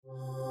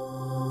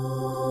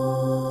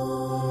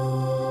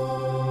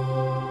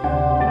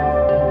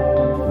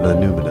The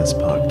Numinous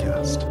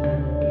Podcast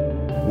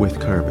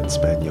with Carmen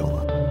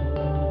Spagnola.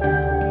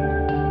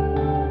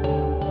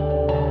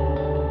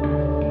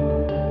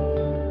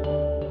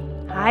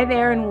 Hi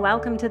there, and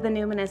welcome to the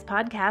Numinous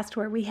Podcast,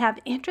 where we have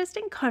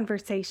interesting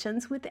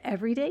conversations with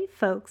everyday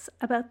folks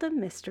about the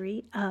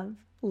mystery of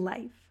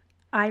life.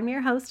 I'm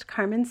your host,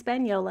 Carmen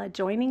Spagnola,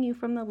 joining you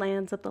from the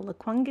lands of the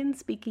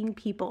Lekwungen-speaking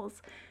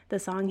peoples, the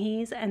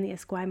Songhees and the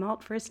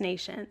Esquimalt First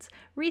Nations,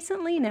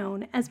 recently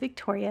known as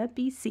Victoria,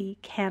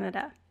 BC,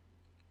 Canada.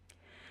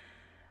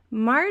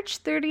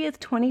 March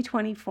 30th,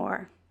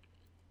 2024.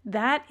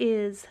 That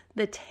is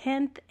the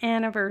 10th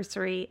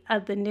anniversary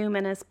of the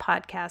Numinous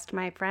Podcast,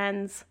 my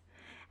friends.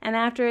 And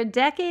after a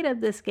decade of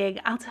this gig,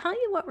 I'll tell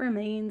you what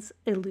remains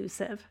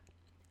elusive.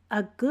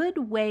 A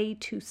good way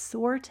to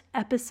sort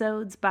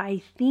episodes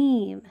by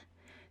theme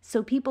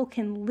so people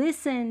can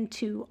listen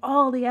to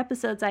all the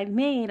episodes I've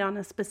made on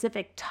a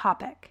specific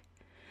topic.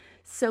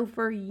 So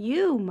for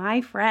you,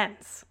 my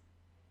friends,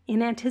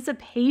 in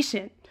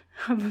anticipation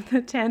of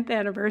the 10th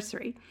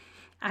anniversary,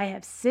 I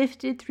have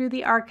sifted through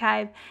the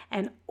archive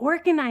and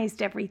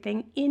organized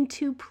everything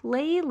into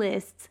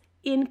playlists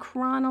in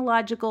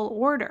chronological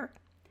order.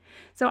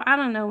 So I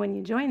don't know when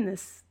you joined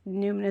this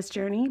numinous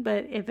journey,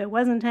 but if it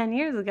wasn't 10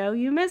 years ago,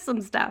 you missed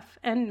some stuff,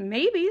 and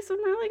maybe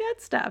some really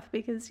good stuff,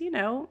 because,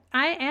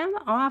 I am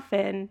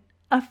often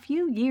a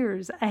few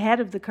years ahead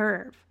of the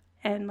curve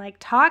and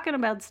talking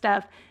about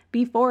stuff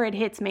before it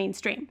hits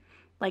mainstream.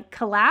 Like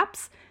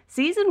Collapse,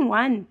 season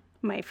 1,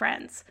 my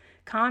friends.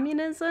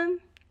 Communism,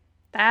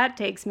 that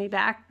takes me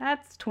back.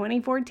 That's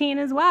 2014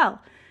 as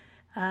well.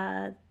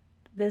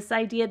 This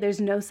idea there's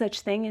no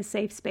such thing as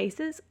safe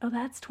spaces. Oh,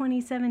 that's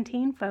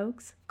 2017,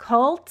 folks.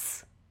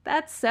 Cults,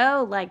 that's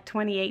so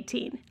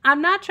 2018.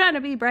 I'm not trying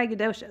to be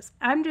braggadocious.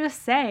 I'm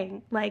just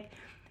saying,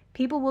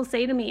 people will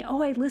say to me,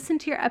 oh, I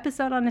listened to your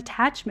episode on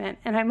attachment.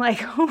 And I'm like,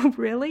 oh,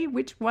 really?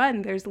 Which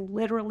one? There's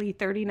literally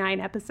 39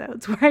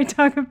 episodes where I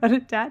talk about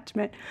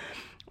attachment.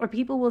 Or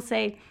people will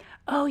say,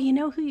 oh, you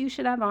know who you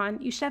should have on?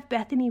 You should have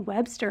Bethany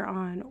Webster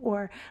on,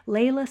 or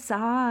Layla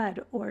Saad,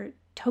 or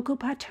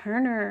Tokopa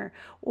Turner,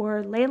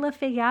 or Layla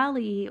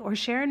Fayali, or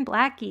Sharon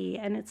Blackie.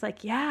 And it's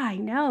yeah, I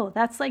know.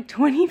 That's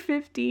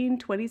 2015,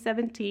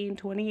 2017,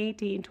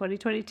 2018,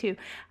 2022.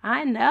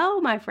 I know,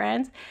 my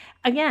friends.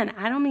 Again,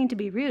 I don't mean to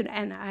be rude.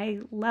 And I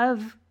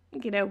love,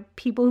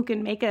 people who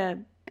can make a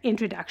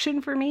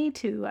introduction for me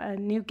to a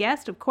new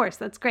guest. Of course,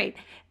 that's great.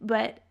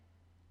 But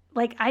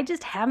I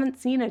just haven't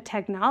seen a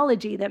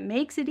technology that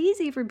makes it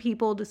easy for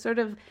people to sort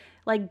of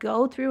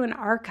go through an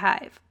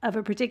archive of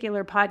a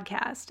particular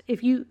podcast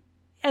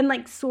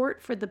and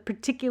sort for the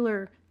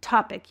particular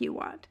topic you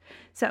want.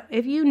 So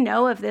if you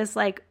know of this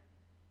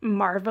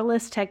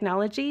marvelous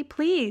technology,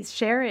 please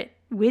share it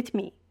with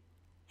me.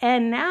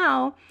 And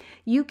now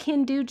you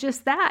can do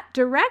just that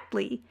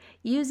directly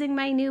using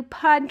my new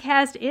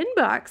podcast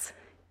inbox.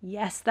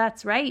 Yes,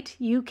 that's right.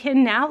 You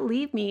can now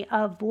leave me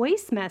a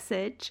voice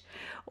message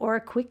or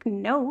a quick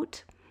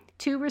note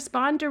to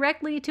respond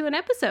directly to an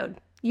episode.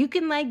 You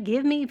can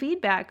give me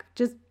feedback,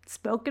 just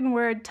spoken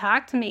word,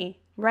 talk to me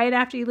right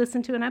after you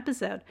listen to an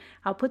episode.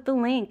 I'll put the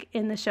link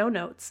in the show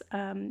notes.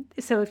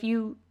 So if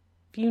you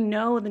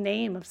know the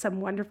name of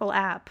some wonderful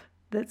app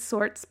that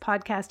sorts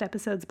podcast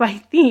episodes by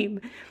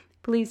theme,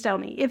 please tell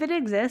me. If it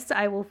exists,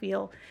 I will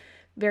feel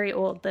very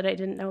old that I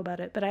didn't know about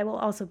it, but I will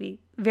also be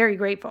very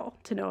grateful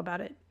to know about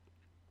it.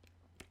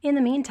 In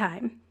the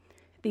meantime,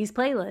 these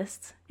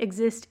playlists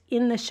exist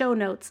in the show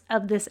notes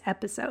of this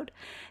episode.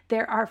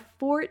 There are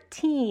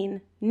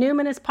 14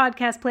 Numinous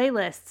Podcast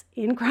playlists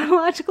in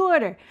chronological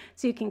order,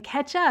 so you can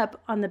catch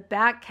up on the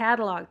back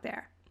catalog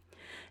there.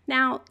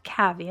 Now,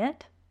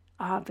 caveat,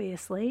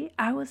 obviously,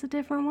 I was a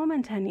different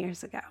woman 10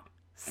 years ago.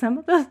 Some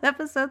of those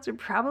episodes are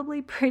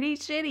probably pretty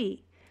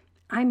shitty.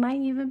 I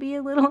might even be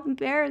a little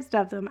embarrassed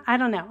of them. I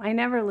don't know. I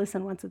never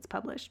listen once it's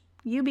published.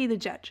 You be the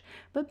judge.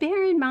 But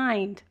bear in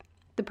mind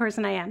the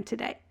person I am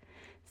today.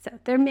 So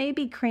there may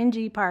be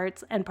cringy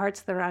parts and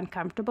parts that are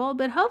uncomfortable,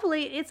 but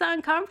hopefully it's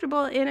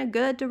uncomfortable in a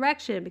good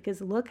direction,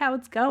 because look how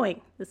it's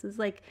going. This is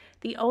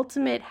the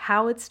ultimate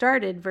how it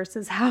started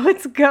versus how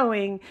it's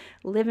going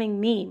living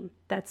meme.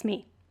 That's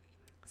me.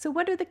 So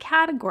what are the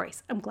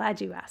categories? I'm glad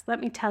you asked. Let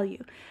me tell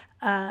you.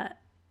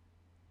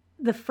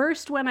 The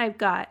first one I've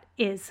got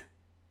is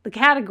the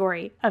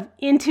category of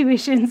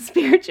intuition,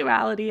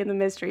 spirituality, and the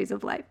mysteries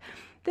of life.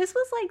 This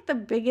was the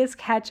biggest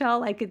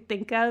catch-all I could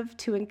think of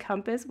to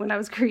encompass when I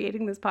was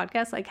creating this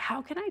podcast.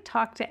 How can I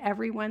talk to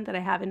everyone that I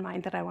have in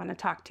mind that I want to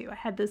talk to? I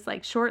had this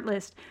short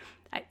list,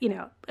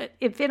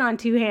 it fit on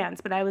two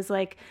hands, but I was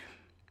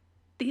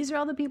these are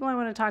all the people I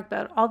want to talk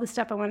about, all the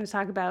stuff I want to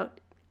talk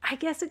about. I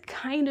guess it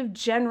kind of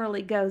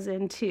generally goes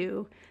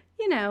into,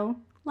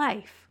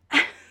 life.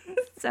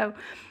 So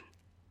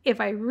if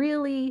I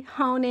really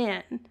hone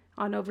in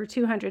on over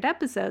 200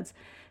 episodes,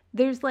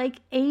 there's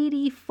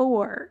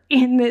 84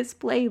 in this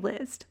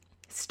playlist,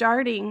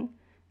 starting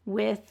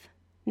with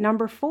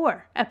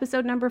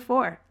episode number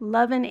 4,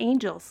 Love and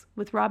Angels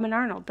with Robin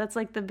Arnold. That's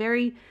the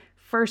very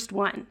first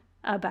one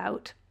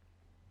about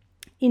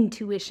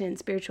intuition,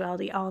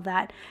 spirituality, all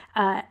that.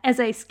 As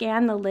I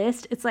scan the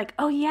list, it's like,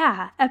 oh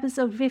yeah,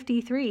 episode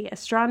 53,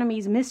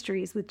 Astronomy's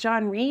Mysteries with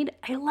John Reed.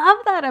 I love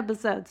that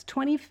episode. It's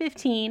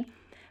 2015.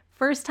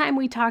 First time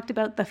we talked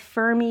about the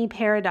Fermi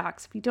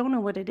paradox. If you don't know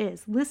what it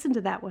is, listen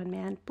to that one,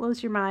 man.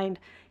 Blows your mind.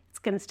 It's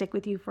going to stick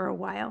with you for a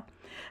while.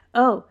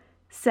 Oh,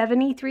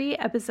 73,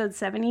 episode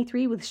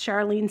 73 with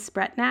Charlene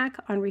Spretnak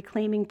on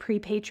reclaiming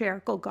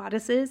pre-patriarchal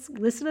goddesses.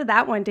 Listen to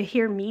that one to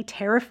hear me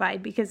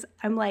terrified, because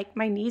I'm like,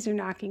 my knees are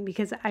knocking,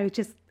 because I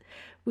just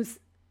was,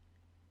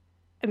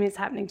 I mean, it's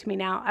happening to me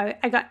now.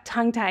 I got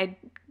tongue-tied,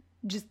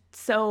 just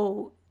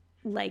so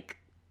like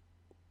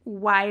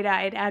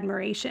wide-eyed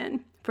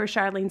admiration for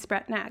Charlene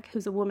Spretnak,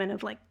 who's a woman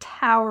of like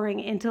towering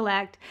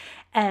intellect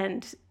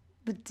and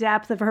the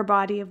depth of her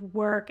body of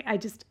work. I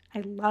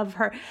love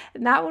her.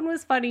 And that one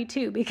was funny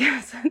too,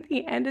 because at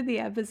the end of the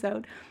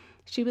episode,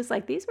 she was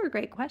like, these were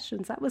great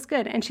questions. That was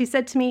good. And she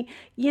said to me,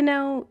 you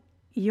know,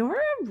 you're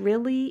a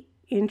really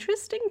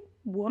interesting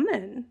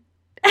woman.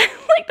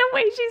 Like the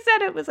way she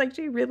said it was like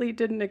she really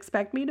didn't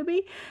expect me to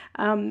be.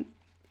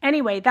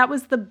 Anyway, that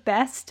was the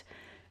best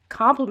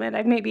compliment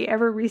I've maybe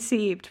ever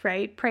received,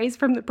 right? Praise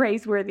from the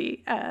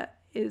praiseworthy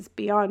is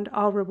beyond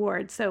all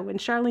reward. So when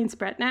Charlene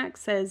Spretnak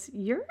says,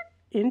 you're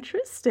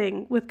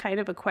interesting, with kind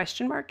of a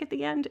question mark at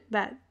the end,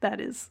 that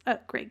is a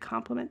great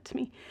compliment to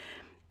me.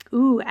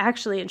 Ooh,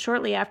 actually, and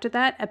shortly after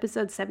that,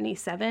 episode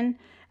 77,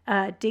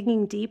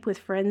 Digging Deep with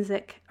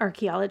forensic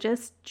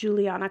archaeologist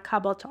Juliana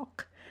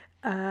Kabaltok,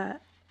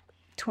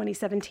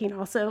 2017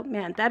 also.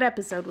 Man, that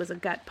episode was a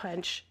gut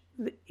punch.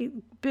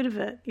 Bit of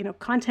a,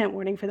 content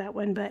warning for that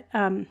one, but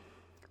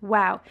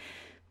wow.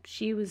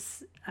 She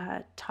was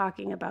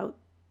talking about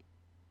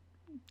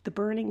the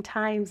burning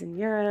times in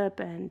Europe,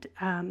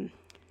 and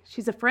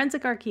she's a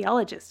forensic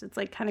archaeologist. It's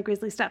like kind of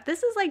grisly stuff.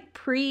 This is like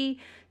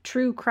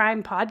pre-true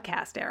crime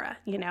podcast era,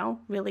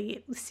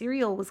 really.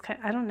 Serial was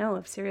I don't know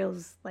if Serial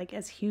was like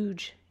as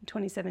huge in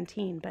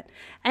 2017, but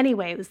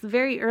anyway, it was the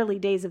very early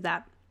days of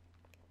that.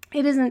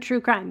 It isn't true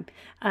crime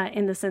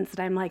in the sense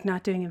that I'm like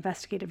not doing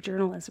investigative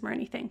journalism or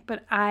anything,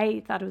 but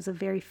I thought it was a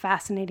very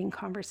fascinating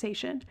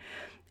conversation.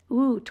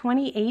 Ooh,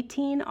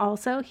 2018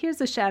 also. Here's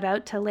a shout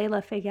out to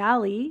Leila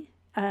Fegali.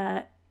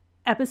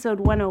 Episode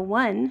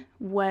 101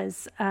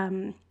 was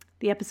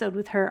the episode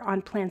with her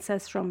on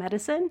ancestral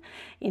medicine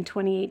in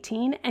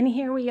 2018. And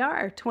here we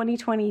are,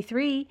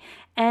 2023,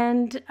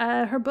 and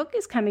her book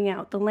is coming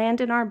out, The Land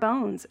in Our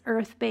Bones,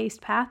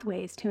 Earth-Based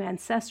Pathways to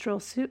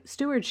Ancestral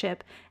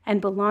Stewardship and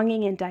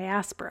Belonging in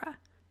Diaspora.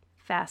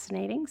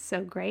 Fascinating,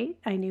 so great.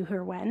 I knew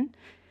her when.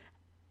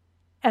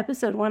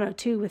 Episode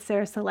 102 with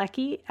Sarah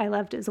Selecki, I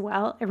loved as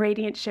well. A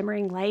Radiant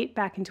Shimmering Light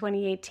back in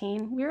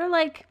 2018. We were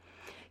like,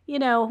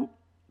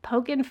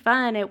 poking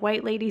fun at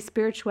white lady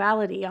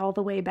spirituality all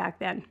the way back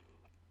then.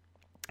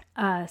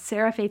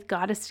 Sarah Faith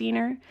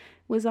Gottesdiener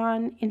was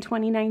on in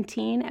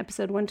 2019,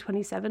 episode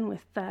 127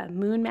 with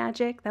Moon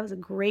Magic. That was a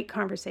great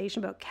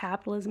conversation about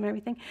capitalism and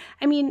everything.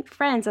 I mean,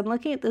 friends, I'm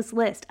looking at this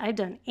list. I've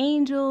done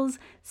angels,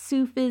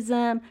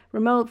 Sufism,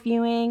 remote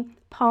viewing,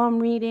 palm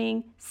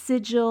reading,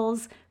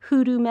 sigils,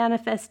 hoodoo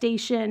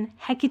manifestation,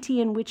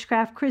 Hecatean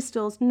witchcraft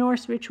crystals,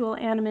 Norse ritual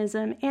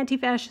animism,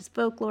 anti-fascist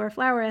folklore,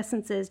 flower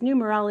essences,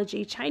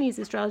 numerology, Chinese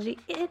astrology.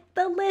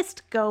 The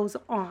list goes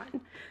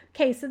on.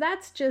 Okay, so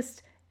that's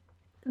just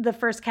the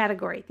first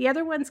category. The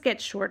other ones get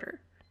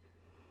shorter.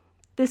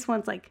 This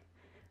one's like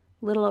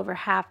a little over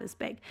half as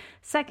big.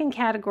 Second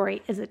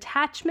category is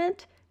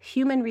attachment,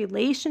 human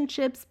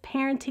relationships,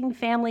 parenting,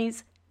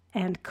 families,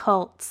 and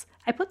cults.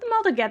 I put them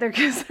all together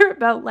because they're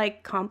about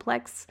like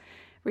complex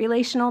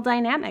relational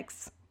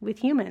dynamics with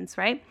humans,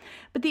 right?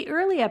 But the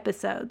early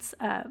episodes,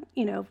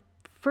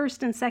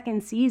 first and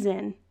second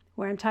season,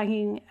 where I'm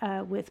talking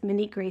with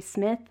Monique Grace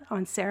Smith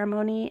on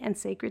ceremony and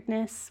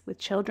sacredness with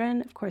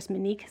children. Of course,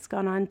 Monique has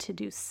gone on to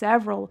do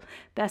several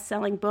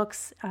best-selling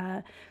books,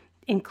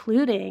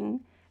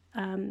 including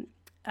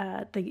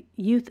the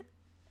youth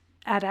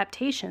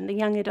adaptation, the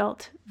young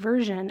adult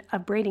version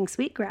of Braiding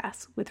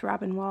Sweetgrass with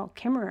Robin Wall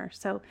Kimmerer.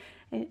 So,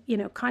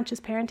 conscious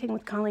parenting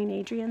with Colleen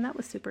Adrian. That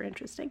was super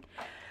interesting.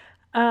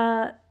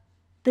 The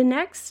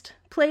next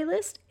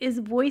playlist is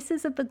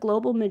Voices of the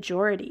Global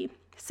Majority.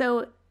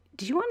 So,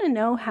 do you want to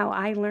know how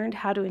I learned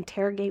how to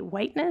interrogate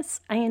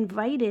whiteness? I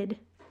invited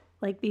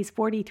like these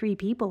 43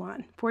 people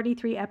on,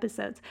 43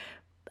 episodes.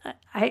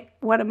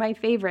 One of my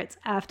favorites,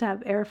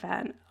 Aftab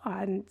Irfan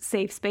on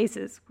Safe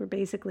Spaces, where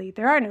basically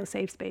there are no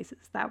safe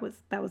spaces. That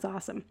was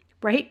awesome.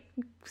 Right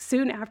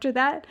soon after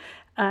that,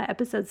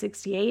 episode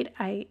 68,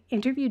 I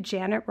interviewed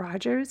Janet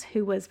Rogers,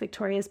 who was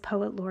Victoria's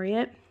Poet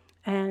Laureate,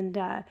 and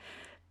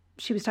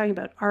she was talking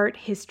about art,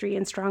 history,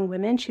 and strong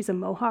women. She's a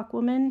Mohawk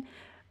woman.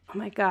 Oh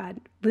my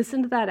God,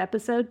 listen to that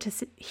episode to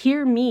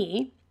hear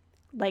me,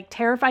 like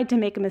terrified to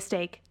make a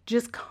mistake,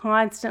 just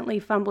constantly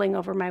fumbling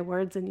over my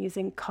words and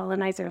using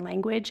colonizer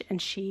language,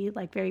 and she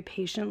like very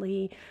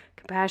patiently,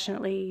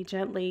 compassionately,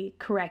 gently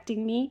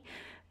correcting me.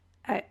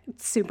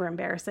 It's super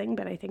embarrassing,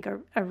 but I think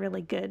a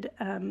really good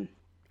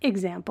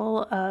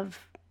example of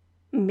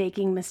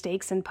making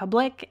mistakes in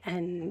public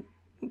and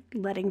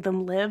letting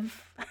them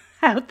live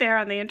out there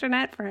on the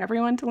internet for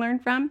everyone to learn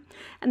from.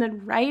 And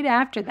then right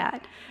after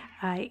that,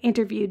 I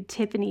interviewed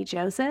Tiffany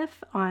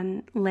Joseph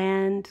on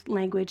land,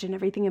 language, and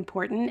everything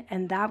important.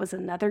 And that was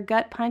another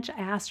gut punch. I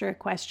asked her a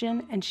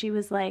question and she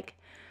was like,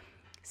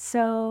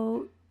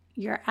 so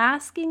you're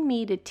asking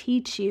me to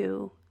teach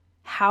you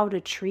how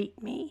to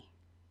treat me.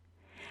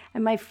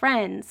 And my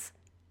friends,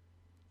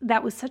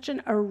 that was such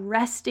an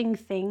arresting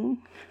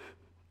thing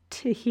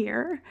to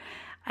hear.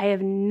 I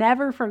have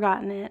never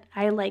forgotten it.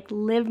 I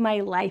live my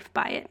life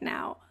by it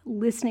now,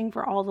 listening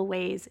for all the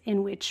ways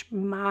in which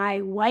my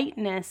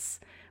whiteness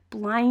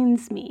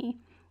blinds me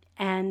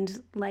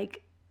and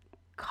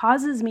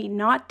causes me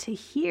not to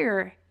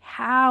hear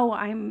how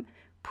I'm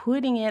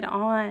putting it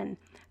on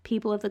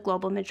people of the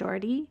global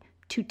majority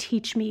to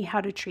teach me how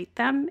to treat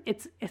them.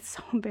 It's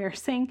so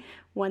embarrassing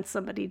once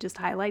somebody just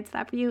highlights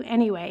that for you.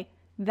 Anyway,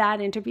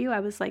 that interview, I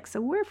was like, so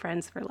we're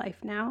friends for life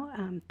now.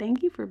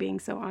 Thank you for being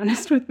so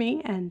honest with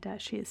me. And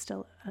she is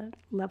still a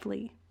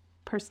lovely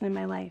person in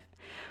my life.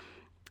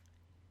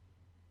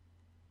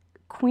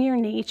 Queer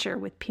Nature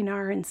with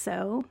Pinar and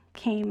So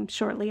came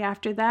shortly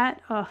after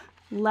that. Oh,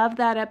 love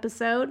that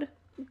episode.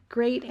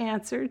 Great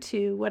answer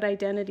to what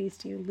identities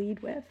do you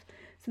lead with.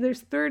 So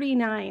there's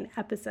 39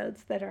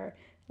 episodes that are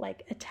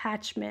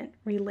attachment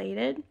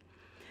related.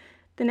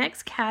 The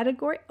next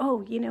category,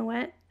 oh, you know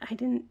what?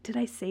 Did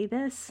I say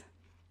this?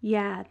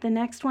 Yeah, the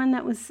next one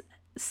that was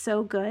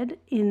so good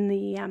in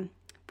the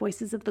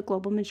Voices of the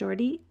Global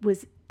Majority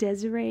was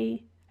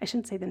Desiree. I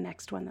shouldn't say the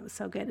next one that was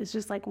so good. It's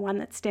just one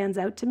that stands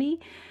out to me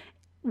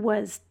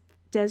was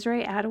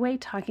Desiree Adaway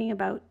talking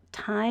about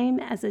time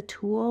as a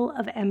tool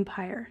of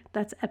empire.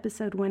 That's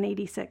episode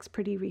 186,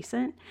 pretty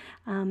recent.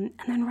 And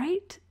then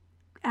right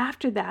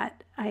after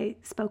that, I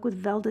spoke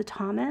with Velda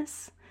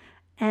Thomas,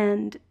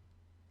 and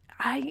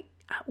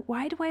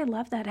why do I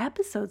love that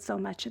episode so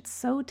much? It's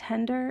so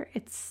tender.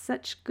 It's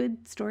such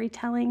good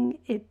storytelling.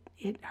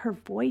 Her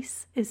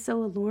voice is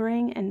so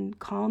alluring and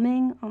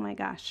calming. Oh my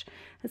gosh.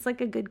 It's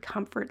like a good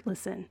comfort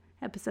listen.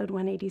 Episode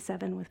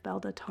 187 with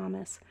Velda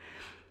Thomas.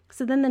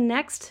 So then the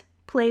next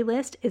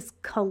playlist is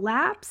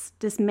Collapse,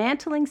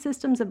 Dismantling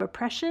Systems of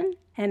Oppression,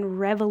 and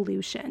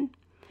Revolution.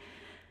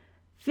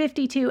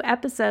 52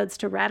 episodes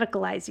to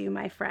radicalize you,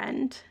 my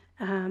friend.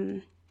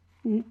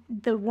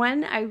 The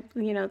one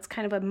it's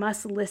kind of a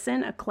must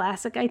listen, a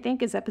classic, I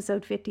think, is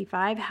episode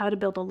 55, How to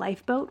Build a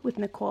Lifeboat with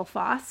Nicole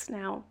Foss.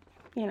 Now,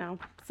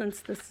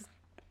 since this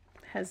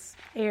has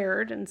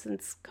aired and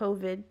since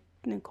COVID,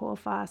 Nicole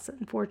Foss,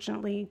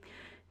 unfortunately,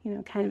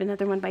 kind of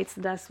another one bites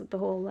the dust with the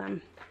whole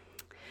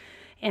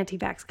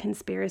anti-vax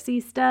conspiracy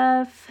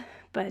stuff.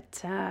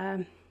 But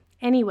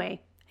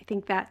anyway, I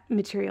think that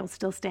material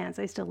still stands.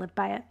 I still live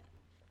by it.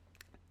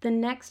 The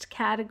next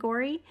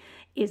category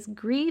is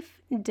grief,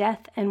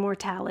 death, and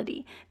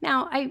mortality.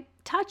 Now, I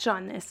touch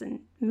on this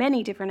in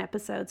many different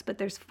episodes, but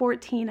there's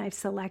 14 I've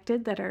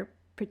selected that are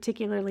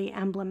particularly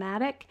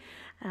emblematic.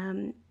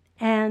 And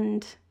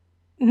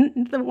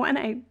the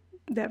one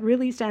that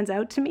really stands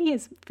out to me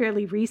is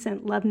fairly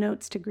recent, Love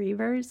Notes to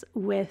Grievers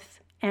with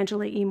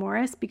Angela E.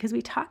 Morris, because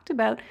we talked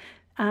about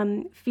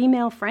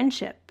female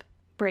friendship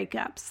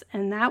breakups.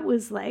 And that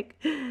was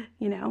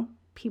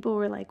people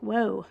were like,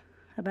 whoa,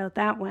 about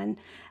that one.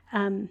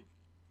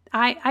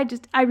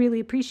 I really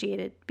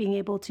appreciated being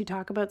able to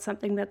talk about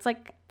something that's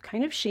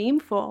kind of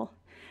shameful,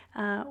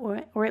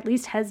 or at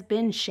least has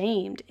been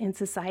shamed in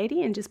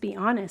society, and just be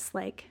honest,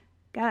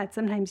 God,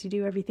 sometimes you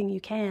do everything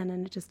you can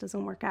and it just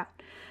doesn't work out.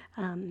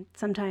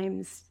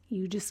 Sometimes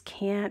you just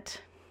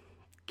can't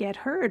get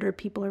heard, or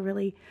people are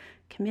really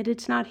committed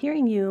to not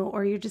hearing you,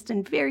 or you're just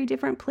in very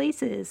different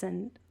places.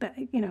 And,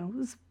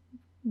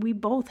 we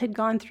both had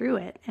gone through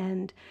it,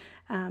 and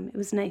it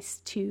was nice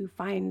to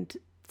find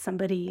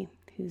somebody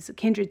who's a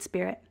kindred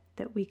spirit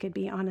that we could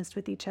be honest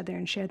with each other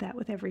and share that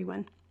with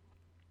everyone.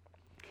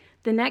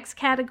 The next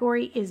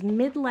category is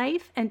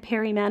midlife and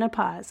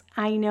perimenopause.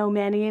 I know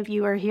many of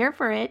you are here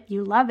for it.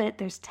 You love it.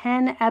 There's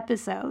 10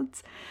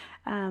 episodes.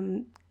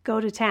 Go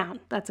to town.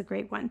 That's a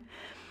great one.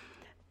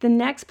 The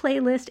next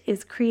playlist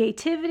is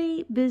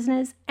creativity,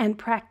 business, and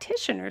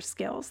practitioner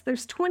skills.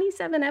 There's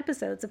 27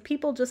 episodes of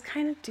people just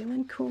kind of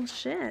doing cool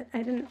shit.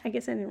 I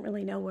guess I didn't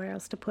really know where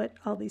else to put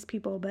all these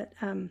people, but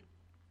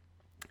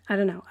I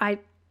don't know.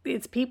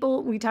 It's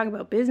people, we talk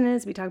about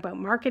business, we talk about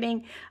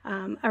marketing.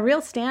 A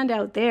real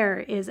standout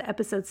there is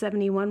episode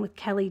 71 with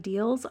Kelly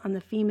Deals on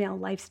the female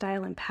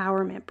lifestyle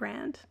empowerment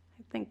brand.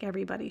 I think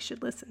everybody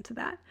should listen to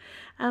that.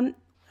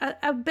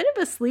 A bit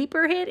of a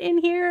sleeper hit in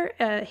here,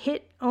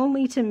 hit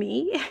only to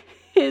me,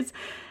 is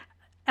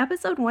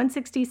episode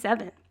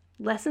 167,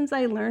 Lessons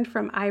I Learned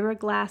from Ira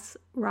Glass,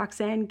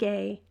 Roxane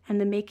Gay,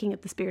 and the Making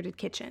of the Spirited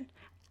Kitchen.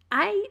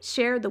 I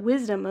share the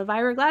wisdom of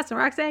Ira Glass and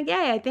Roxane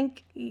Gay. I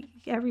think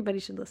everybody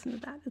should listen to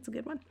that. It's a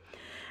good one.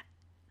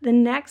 The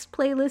next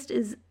playlist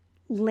is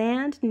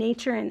Land,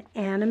 Nature, and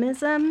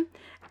Animism.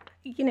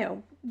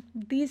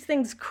 These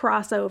things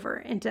cross over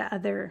into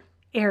other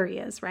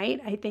areas, right?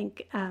 I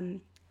think,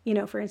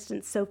 for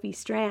instance, Sophie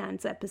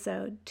Strand's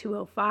episode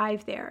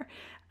 205 there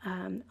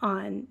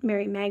on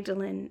Mary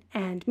Magdalene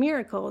and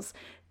miracles.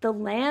 The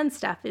land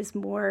stuff is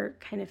more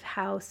kind of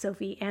how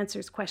Sophie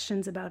answers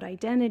questions about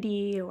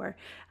identity or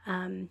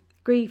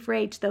grief,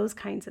 rage, those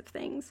kinds of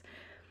things.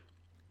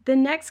 The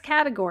next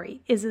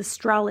category is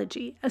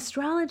astrology.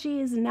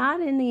 Astrology is not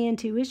in the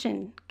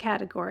intuition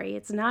category.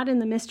 It's not in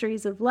the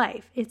mysteries of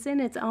life. It's in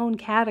its own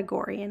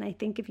category. And I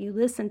think if you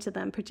listen to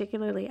them,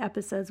 particularly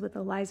episodes with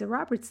Eliza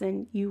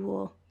Robertson, you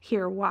will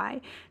hear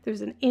why.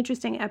 There's an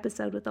interesting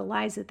episode with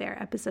Eliza there,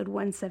 episode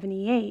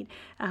 178,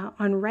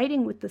 on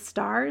writing with the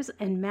stars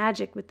and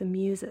magic with the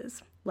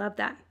muses. Love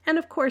that. And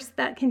of course,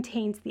 that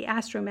contains the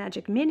Astro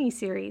Magic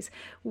mini-series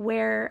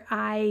where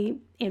I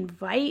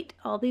invite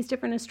all these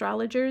different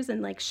astrologers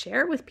and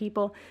share with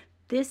people,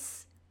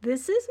 this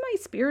is my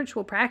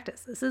spiritual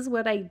practice. This is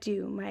what I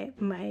do.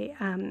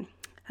 My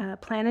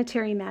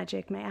planetary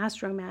magic, my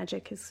astro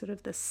magic is sort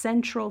of the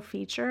central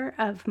feature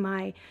of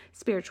my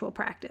spiritual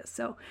practice.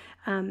 So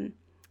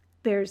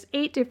there's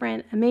 8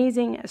 different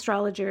amazing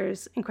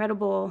astrologers,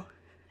 incredible,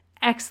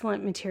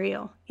 excellent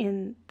material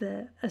in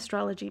the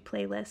astrology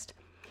playlist.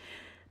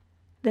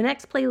 The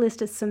next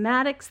playlist is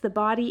Somatics, the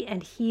Body,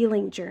 and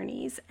Healing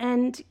Journeys.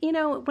 And,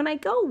 when I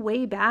go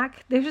way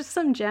back, there's just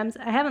some gems.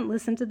 I haven't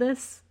listened to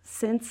this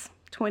since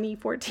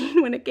 2014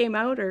 when it came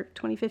out, or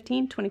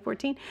 2015,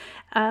 2014.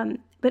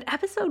 But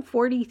episode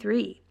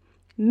 43,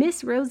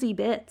 Miss Rosie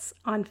Bits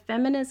on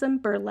Feminism,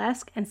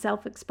 Burlesque, and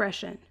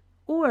Self-Expression,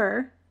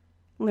 or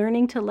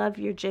Learning to Love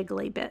Your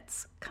Jiggly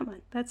Bits. Come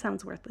on, that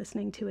sounds worth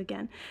listening to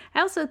again.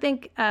 I also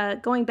think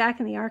going back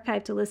in the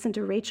archive to listen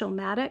to Rachel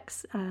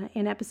Maddox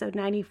in episode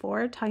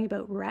 94, talking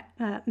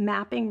about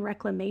mapping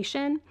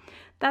reclamation,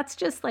 that's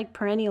just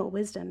perennial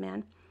wisdom,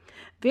 man.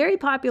 Very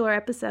popular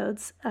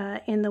episodes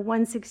in the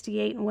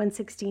 168 and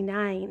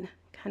 169,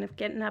 kind of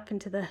getting up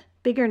into the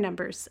bigger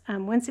numbers.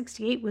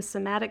 168 was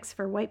Somatics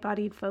for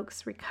White-Bodied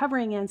Folks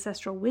Recovering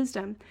Ancestral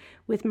Wisdom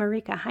with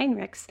Marika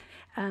Heinrichs.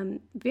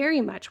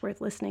 Very much worth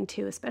listening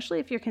to, especially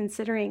if you're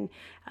considering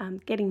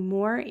getting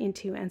more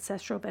into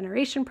ancestral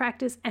veneration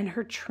practice and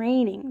her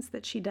trainings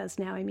that she does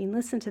now. I mean,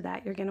 listen to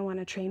that. You're going to want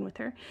to train with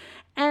her.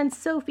 And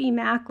Sophie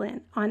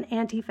Macklin on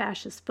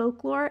anti-fascist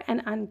folklore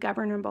and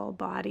ungovernable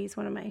bodies,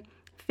 one of my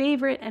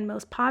favorite and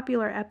most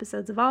popular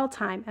episodes of all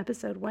time,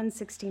 episode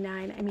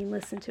 169. I mean,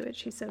 listen to it.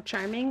 She's so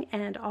charming,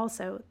 and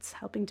also it's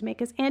helping to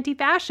make us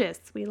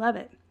anti-fascists. We love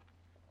it.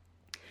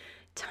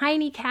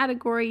 Tiny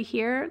category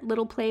here,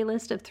 little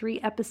playlist of 3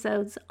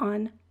 episodes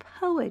on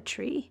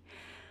poetry.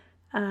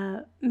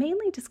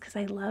 Mainly just because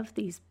I love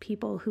these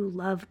people who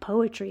love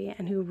poetry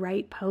and who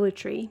write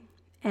poetry.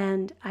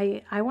 And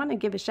I want to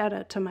give a shout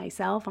out to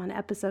myself on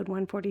episode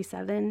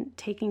 147,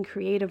 Taking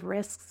Creative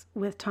Risks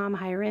with Tom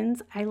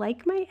Hirons. I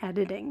like my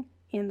editing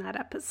in that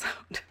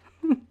episode.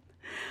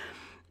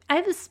 I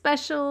have a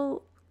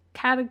special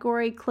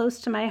category close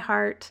to my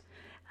heart,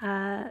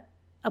 a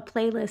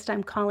playlist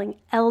I'm calling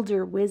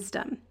Elder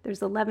Wisdom.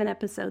 There's 11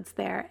 episodes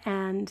there,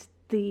 and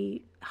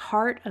the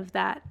heart of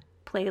that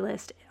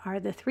playlist are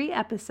the 3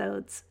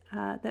 episodes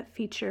that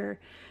feature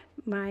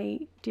my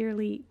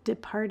dearly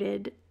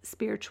departed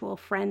spiritual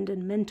friend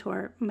and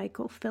mentor,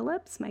 Michael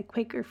Phillips, my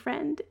Quaker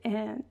friend.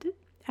 And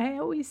I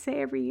always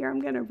say every year I'm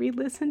going to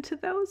re-listen to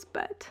those,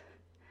 but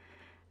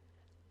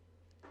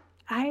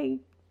I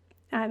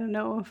don't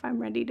know if I'm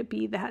ready to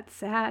be that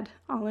sad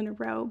all in a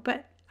row,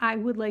 but I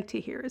would like to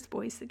hear his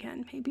voice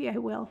again. Maybe I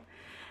will.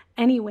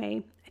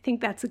 Anyway, I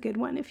think that's a good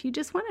one. If you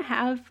just want to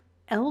have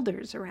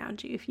elders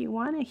around you, if you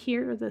want to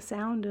hear the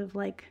sound of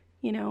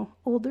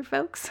older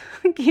folks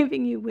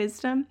giving you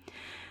wisdom,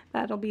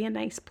 that'll be a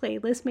nice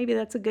playlist. Maybe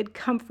that's a good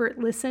comfort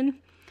listen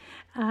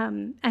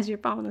as you're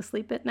falling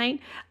asleep at night.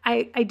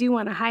 I do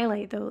want to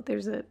highlight, though,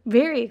 there's a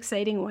very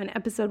exciting one,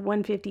 episode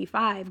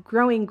 155,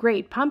 Growing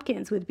Great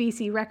Pumpkins with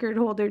BC record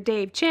holder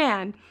Dave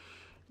Chan.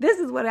 This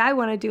is what I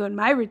want to do in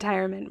my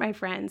retirement, my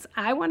friends.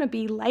 I want to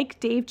be like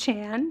Dave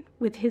Chan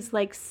with his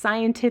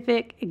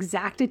scientific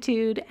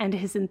exactitude and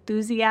his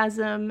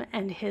enthusiasm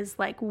and his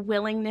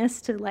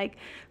willingness to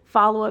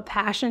follow a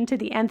passion to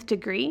the nth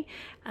degree.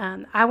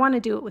 I want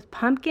to do it with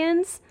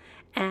pumpkins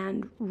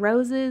and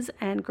roses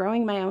and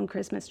growing my own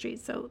Christmas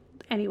trees. So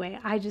anyway,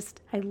 I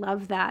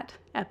love that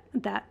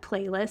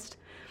playlist.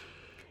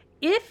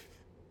 If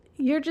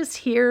you're just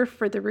here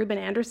for the Ruben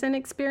Anderson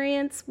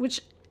experience,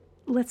 which,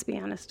 let's be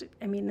honest,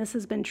 I mean, this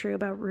has been true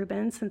about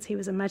Ruben since he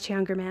was a much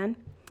younger man.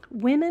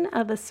 Women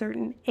of a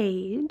certain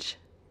age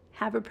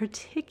have a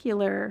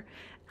particular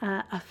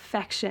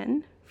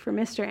affection for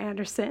Mr.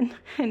 Anderson.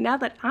 And now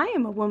that I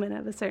am a woman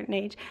of a certain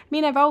age, I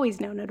mean, I've always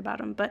known it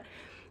about him, but,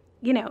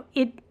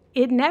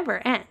 it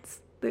never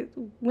ends. The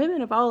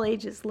women of all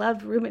ages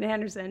love Ruben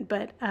Anderson,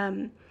 but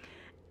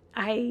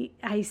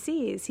I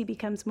see as he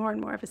becomes more and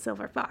more of a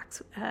silver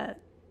fox,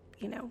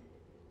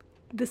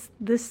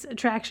 this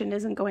attraction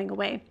isn't going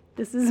away.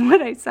 This is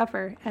what I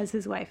suffer as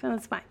his wife, and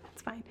that's fine.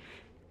 It's fine.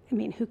 I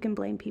mean, who can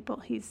blame people?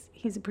 He's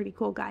a pretty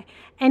cool guy.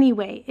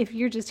 Anyway, if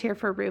you're just here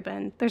for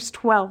Ruben, there's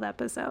 12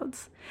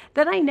 episodes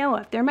that I know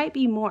of. There might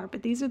be more,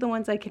 but these are the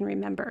ones I can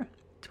remember.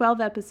 12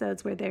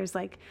 episodes where there's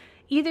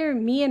either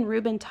me and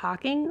Ruben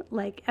talking,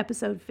 like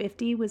episode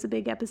 50 was a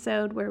big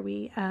episode where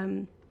we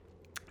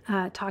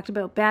talked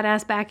about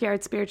badass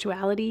backyard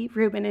spirituality.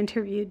 Ruben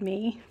interviewed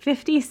me.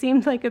 50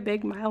 seemed like a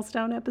big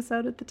milestone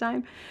episode at the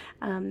time.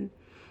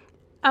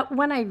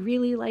 One I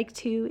really like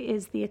too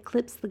is the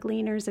Eclipse the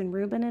Gleaners, and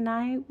Ruben and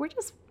I,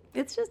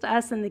 it's just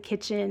us in the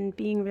kitchen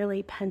being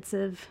really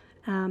pensive.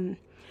 Then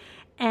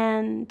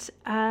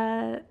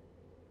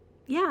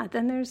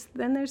there's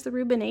the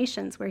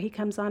Rubenations, where he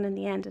comes on in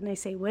the end and I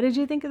say, what did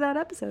you think of that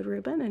episode,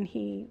 Ruben? And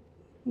he,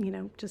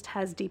 just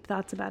has deep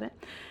thoughts about it.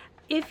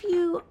 If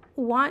you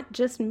want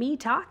just me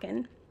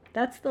talking,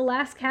 that's the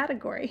last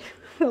category.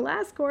 The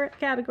last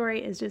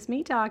category is just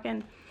me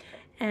talking.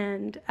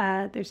 And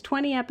there's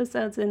 20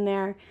 episodes in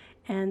there.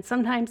 And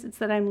sometimes it's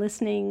that I'm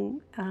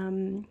listening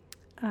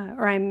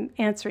or I'm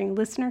answering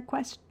listener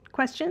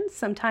questions.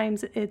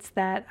 Sometimes it's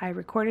that I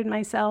recorded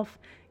myself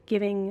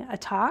giving a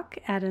talk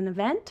at an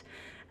event.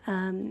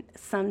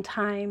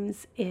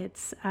 Sometimes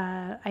it's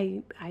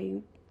I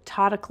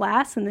taught a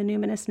class in the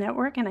Numinous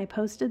Network and I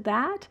posted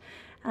that.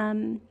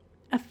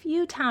 A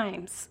few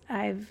times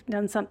I've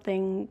done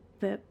something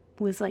that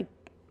was like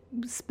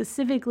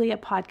specifically a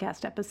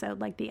podcast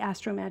episode, like the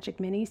Astro Magic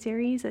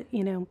mini-series.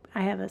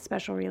 I have a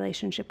special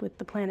relationship with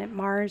the planet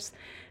Mars.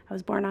 I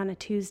was born on a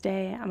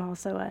Tuesday. I'm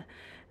also a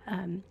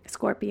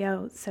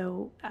Scorpio.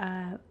 So,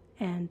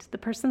 and the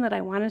person that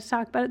I wanted to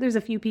talk about it, there's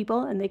a few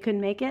people and they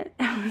couldn't make it.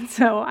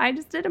 So I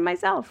just did it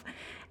myself.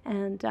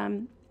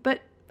 And,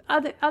 but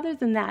other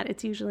than that,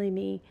 it's usually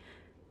me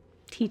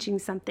teaching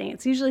something.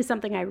 It's usually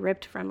something I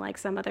ripped from like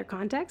some other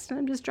context, and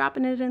I'm just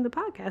dropping it in the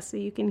podcast so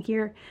you can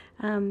hear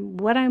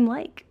what I'm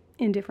like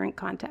in different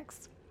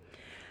contexts.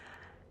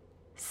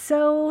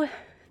 So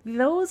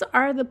those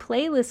are the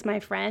playlists, my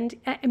friend.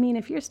 I mean,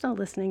 if you're still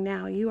listening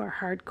now, you are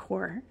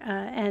hardcore.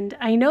 And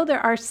I know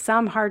there are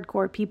some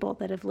hardcore people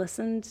that have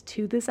listened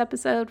to this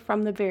episode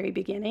from the very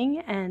beginning,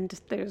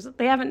 and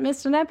they haven't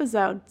missed an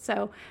episode.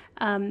 So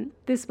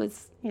this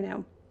was,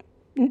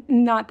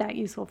 not that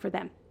useful for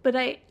them. But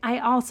I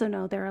also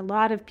know there are a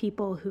lot of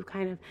people who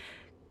kind of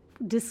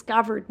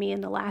discovered me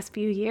in the last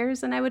few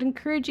years, and I would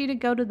encourage you to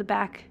go to the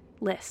back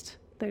list.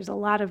 There's a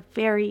lot of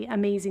very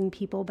amazing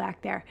people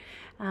back there.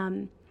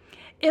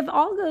 If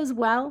all goes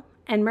well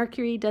and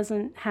Mercury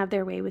doesn't have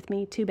their way with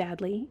me too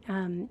badly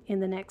in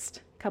the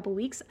next couple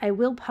weeks, I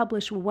will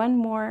publish one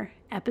more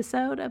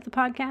episode of the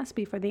podcast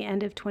before the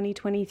end of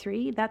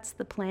 2023. That's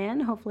the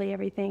plan. Hopefully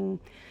everything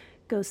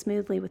goes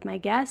smoothly with my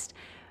guest.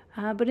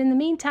 But in the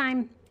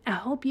meantime, I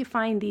hope you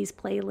find these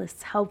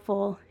playlists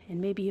helpful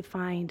and maybe you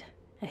find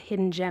a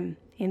hidden gem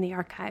in the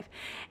archive.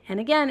 And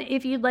again,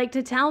 if you'd like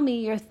to tell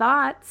me your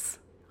thoughts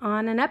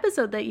on an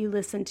episode that you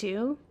listened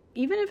to,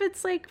 even if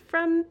it's like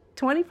from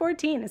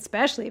 2014,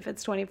 especially if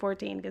it's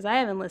 2014, because I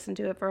haven't listened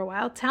to it for a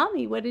while, tell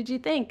me, what did you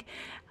think?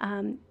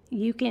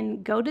 You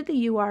can go to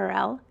the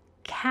URL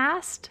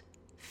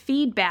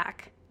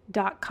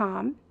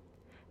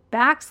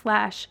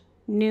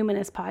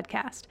castfeedback.com/Numinous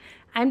podcast.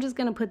 I'm just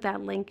going to put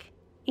that link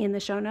in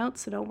the show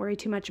notes, so don't worry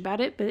too much about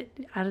it, but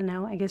I don't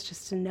know, I guess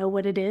just to know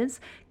what it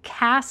is.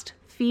 Cast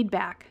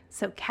feedback,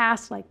 so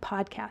cast like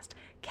podcast,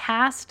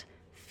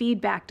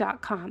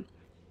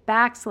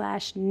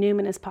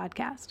 castfeedback.com/Numinous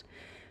podcast.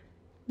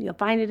 You'll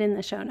find it in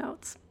the show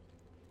notes.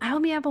 I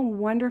hope you have a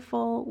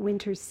wonderful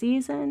winter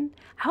season.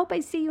 I hope I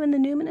see you in the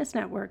Numinous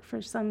Network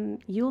for some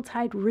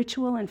Yuletide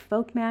ritual and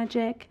folk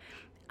magic.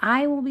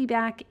 I will be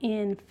back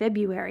in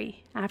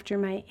February after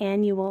my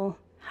annual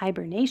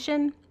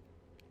hibernation.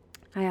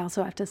 I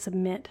also have to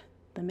submit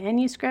the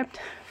manuscript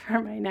for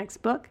my next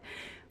book,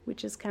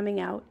 which is coming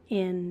out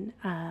in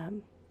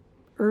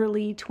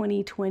early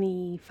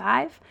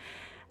 2025.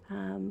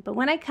 But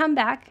when I come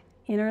back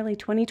in early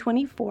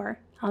 2024,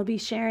 I'll be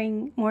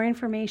sharing more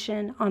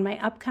information on my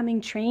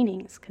upcoming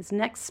trainings, because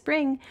next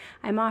spring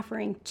I'm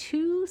offering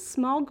 2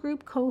 small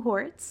group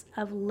cohorts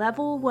of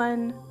level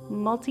 1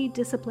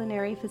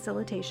 multidisciplinary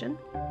facilitation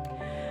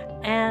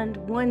and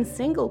 1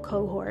 single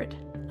cohort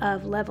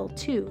of level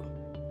 2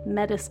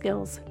 meta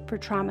skills for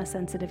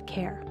trauma-sensitive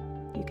care.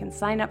 You can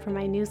sign up for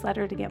my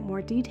newsletter to get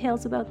more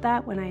details about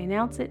that when I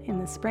announce it in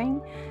the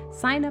spring.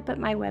 Sign up at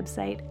my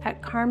website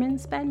at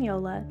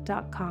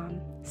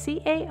carmenspagnola.com.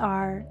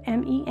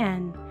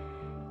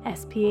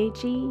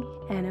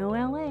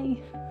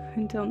 CarmenSpagnola.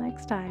 Until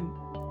next time,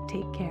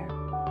 take care.